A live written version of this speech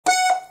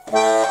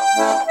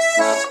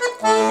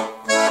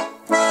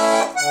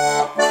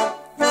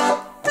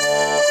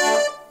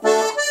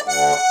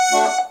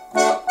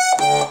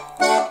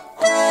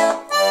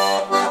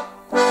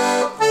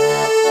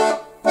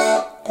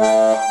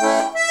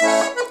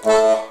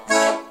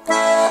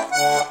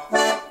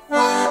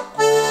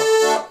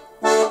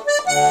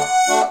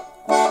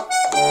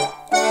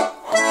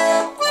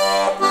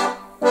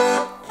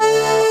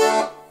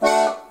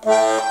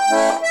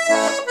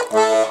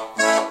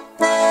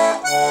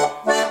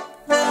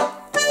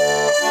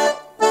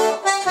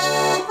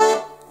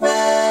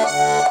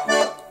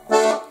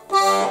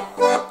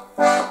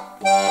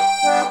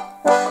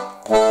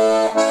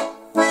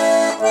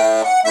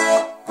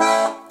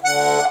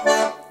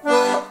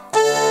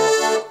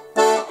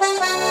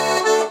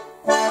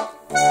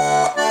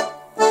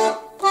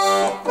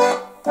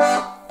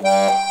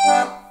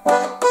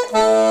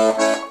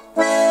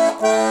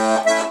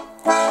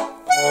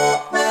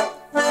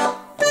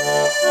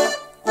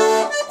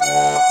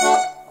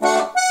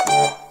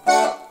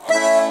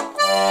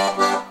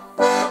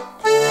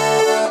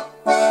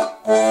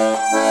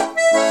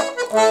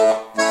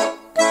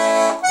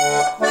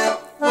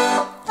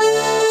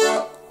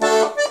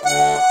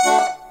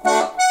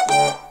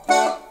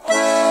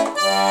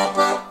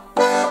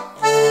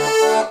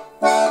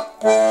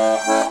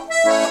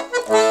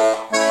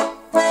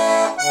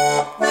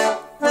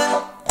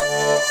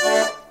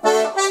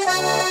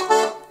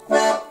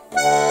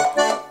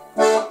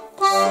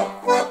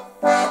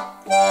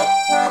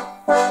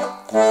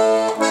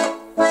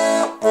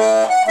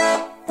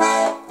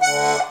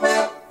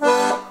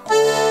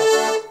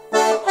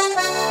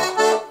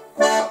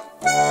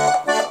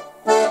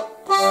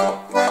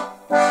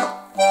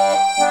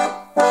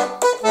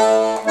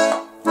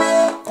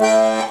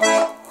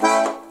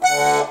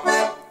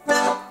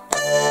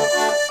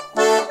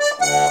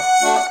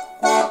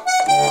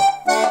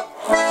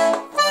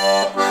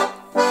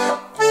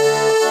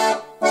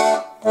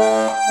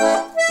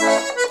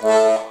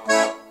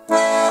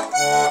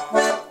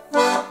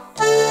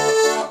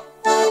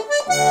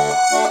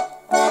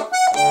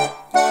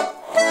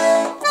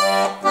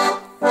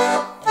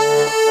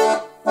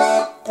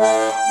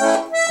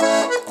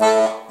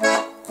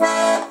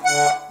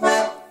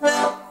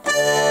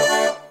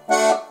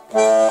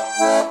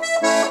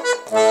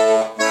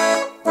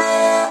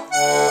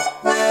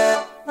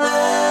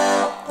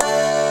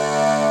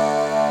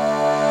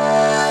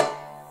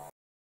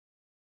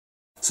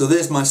So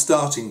there's my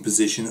starting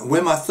position, and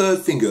where my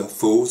third finger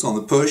falls on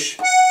the push,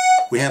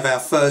 we have our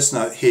first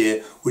note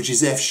here, which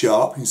is F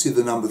sharp. You can see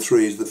the number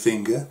 3 is the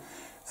finger,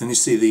 and you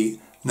see the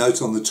note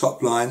on the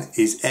top line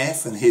is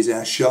F, and here's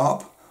our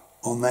sharp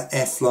on that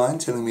F line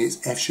telling me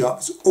it's F sharp.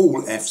 It's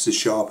all F's are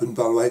sharpened,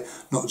 by the way,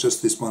 not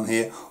just this one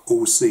here,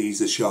 all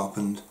C's are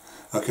sharpened.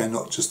 Okay,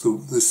 not just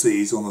the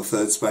C's on the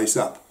third space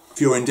up.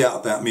 If you're in doubt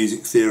about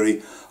music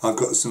theory, I've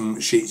got some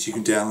sheets you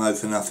can download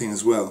for nothing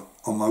as well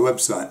on my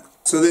website.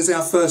 So there's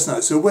our first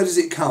note. So where does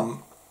it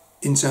come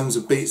in terms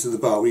of beats of the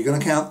bar? We're going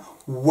to count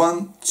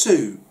 1,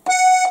 2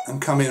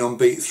 and come in on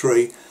beat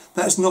 3.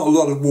 That's not a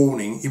lot of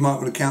warning. You might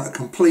want to count a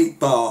complete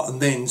bar and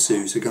then 2.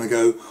 So you're going to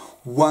go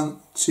 1,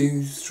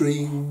 2,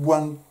 3,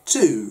 1,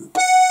 2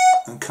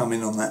 and come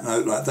in on that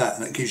note like that,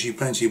 and it gives you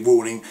plenty of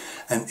warning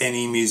and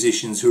any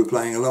musicians who are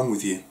playing along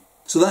with you.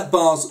 So that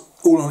bar's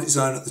all on its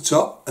own at the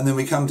top, and then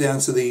we come down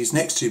to these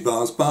next two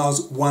bars,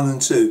 bars 1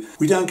 and 2.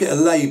 We don't get a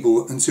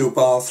label until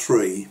bar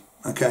 3.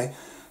 Okay,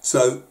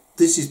 so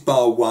this is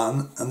bar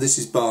 1 and this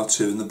is bar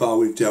 2, and the bar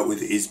we've dealt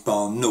with is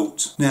bar 0.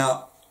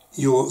 Now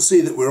you'll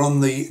see that we're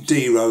on the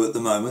D row at the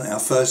moment. Our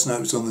first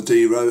note's on the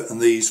D row, and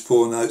these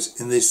 4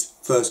 notes in this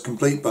first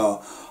complete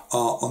bar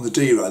are on the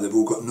D row. They've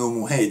all got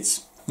normal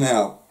heads.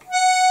 Now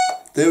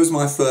there was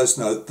my first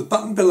note. The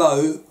button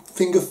below,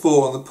 finger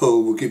 4 on the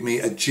pull, will give me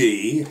a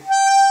G,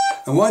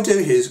 and what I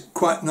do here is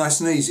quite nice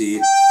and easy.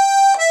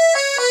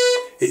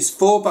 It's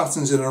 4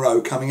 buttons in a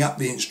row coming up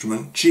the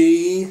instrument: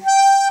 G,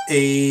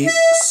 E,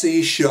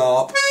 C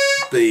sharp,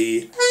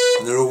 B,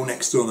 and they're all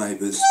next door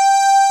neighbours.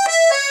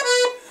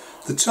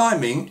 The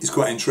timing is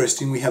quite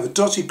interesting. We have a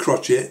dotted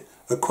crotchet,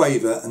 a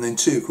quaver, and then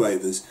 2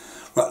 quavers.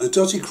 Right, the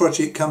dotted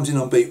crotchet comes in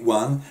on beat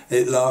 1,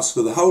 it lasts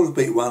for the whole of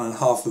beat 1 and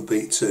half of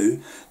beat 2.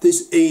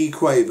 This E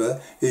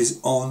quaver is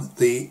on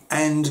the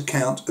AND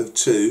count of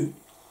 2,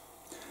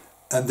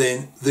 and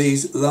then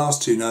these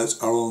last 2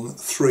 notes are on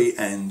 3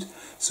 AND.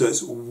 So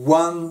it's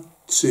 1,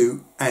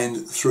 2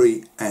 and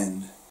 3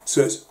 AND.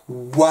 So it's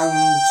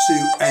 1,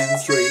 2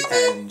 and 3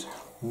 AND.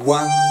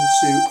 1,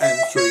 2 and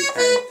 3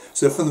 AND.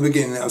 So from the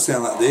beginning that'll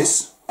sound like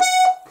this.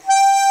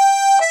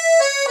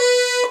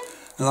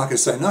 And like I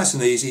say, nice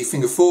and easy,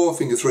 finger 4,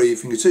 finger 3,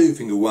 finger 2,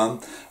 finger 1,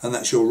 and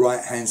that's your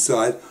right hand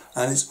side,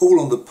 and it's all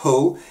on the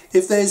pull.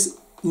 If there's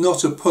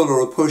not a pull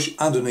or a push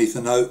underneath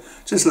the note,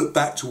 just look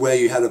back to where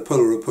you had a pull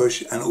or a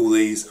push, and all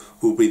these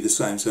will be the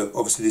same. So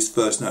obviously this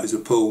first note is a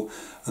pull,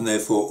 and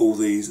therefore all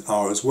these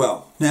are as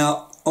well.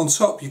 Now on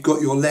top you've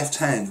got your left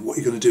hand. What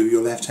you're going to do with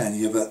your left hand,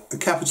 you have a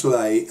capital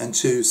A and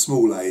 2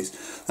 small A's.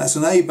 That's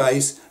an A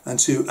bass and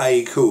 2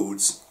 A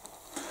chords.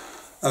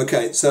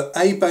 Okay, so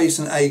A bass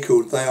and A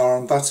chord, they are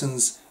on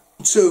buttons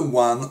 2 and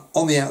 1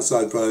 on the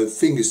outside bow,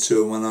 fingers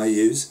 2 and 1 I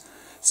use.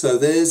 So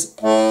there's,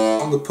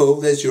 on the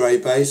pull, there's your A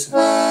bass,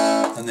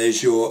 and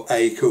there's your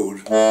A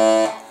chord.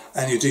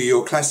 And you do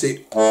your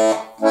classic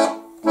pa,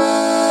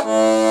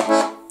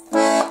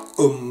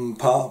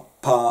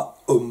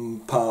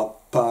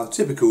 pa,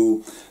 typical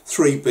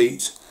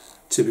 3-beat,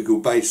 typical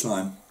bass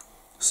line.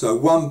 So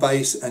 1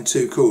 bass and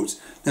 2 chords.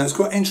 Now it's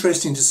quite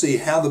interesting to see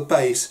how the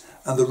bass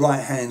and the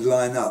right hand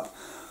line up.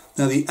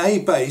 Now the A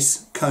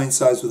bass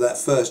coincides with that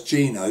first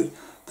G note.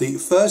 The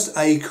first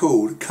A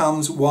chord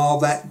comes while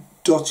that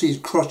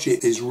dotted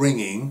crotchet is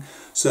ringing,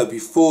 so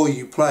before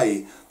you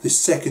play this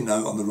second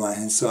note on the right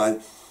hand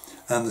side,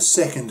 and the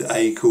second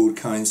A chord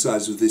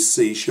coincides with this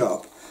C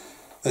sharp.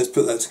 Let's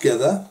put that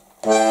together.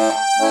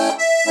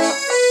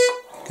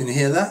 Can you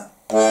hear that?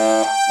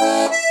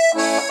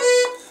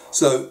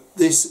 So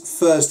this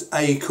first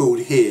A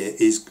chord here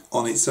is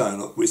on its own.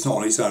 Well, it's not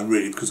on its own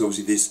really, because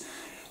obviously this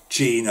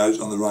G note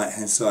on the right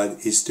hand side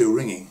is still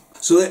ringing.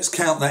 So let's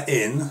count that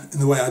in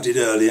the way I did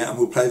earlier, and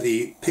we'll play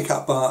the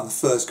pickup bar and the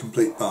first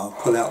complete bar.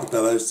 Pull out the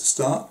bellows to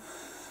start.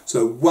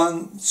 So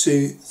 1,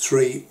 2,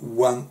 3,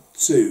 1,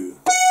 2.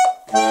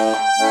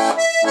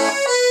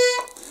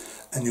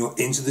 And you're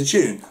into the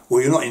tune.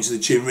 Well, you're not into the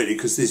tune really,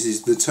 because this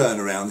is the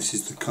turnaround. This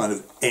is the kind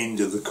of end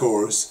of the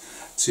chorus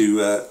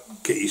to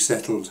get you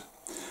settled.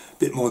 A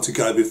bit more to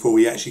go before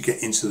we actually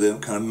get into the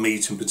kind of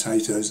meat and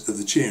potatoes of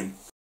the tune.